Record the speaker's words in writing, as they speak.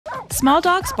Small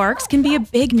dogs' barks can be a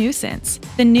big nuisance.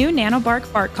 The new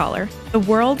NanoBark Bark Collar, the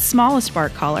world's smallest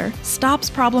bark collar, stops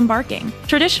problem barking.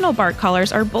 Traditional bark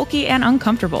collars are bulky and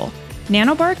uncomfortable.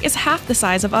 NanoBark is half the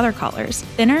size of other collars,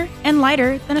 thinner and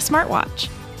lighter than a smartwatch.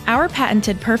 Our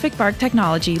patented Perfect Bark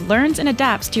technology learns and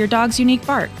adapts to your dog's unique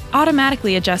bark,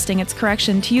 automatically adjusting its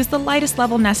correction to use the lightest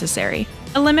level necessary.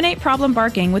 Eliminate problem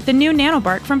barking with the new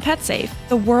NanoBark from PetSafe,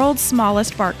 the world's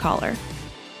smallest bark collar.